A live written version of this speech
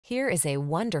Here is a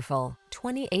wonderful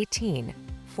 2018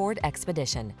 Ford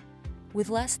Expedition. With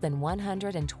less than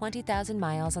 120,000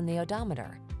 miles on the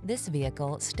odometer, this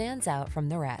vehicle stands out from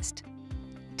the rest.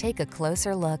 Take a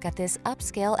closer look at this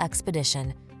upscale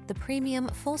Expedition, the premium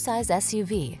full-size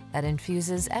SUV that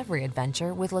infuses every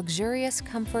adventure with luxurious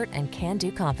comfort and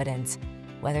can-do confidence.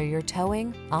 Whether you're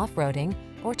towing, off-roading,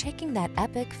 or taking that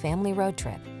epic family road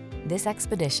trip, this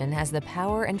Expedition has the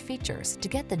power and features to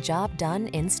get the job done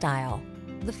in style.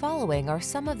 The following are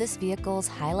some of this vehicle's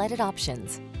highlighted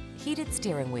options: heated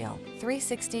steering wheel,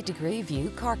 360-degree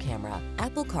view car camera,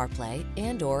 Apple CarPlay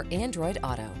and/or Android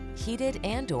Auto, heated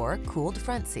and/or cooled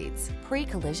front seats,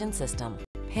 pre-collision system,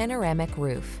 panoramic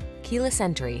roof, keyless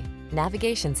entry,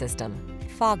 navigation system,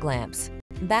 fog lamps,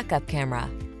 backup camera.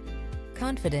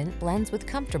 Confident blends with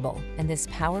comfortable in this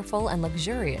powerful and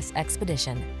luxurious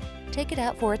Expedition. Take it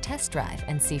out for a test drive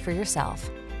and see for yourself.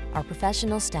 Our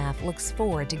professional staff looks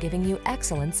forward to giving you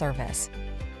excellent service.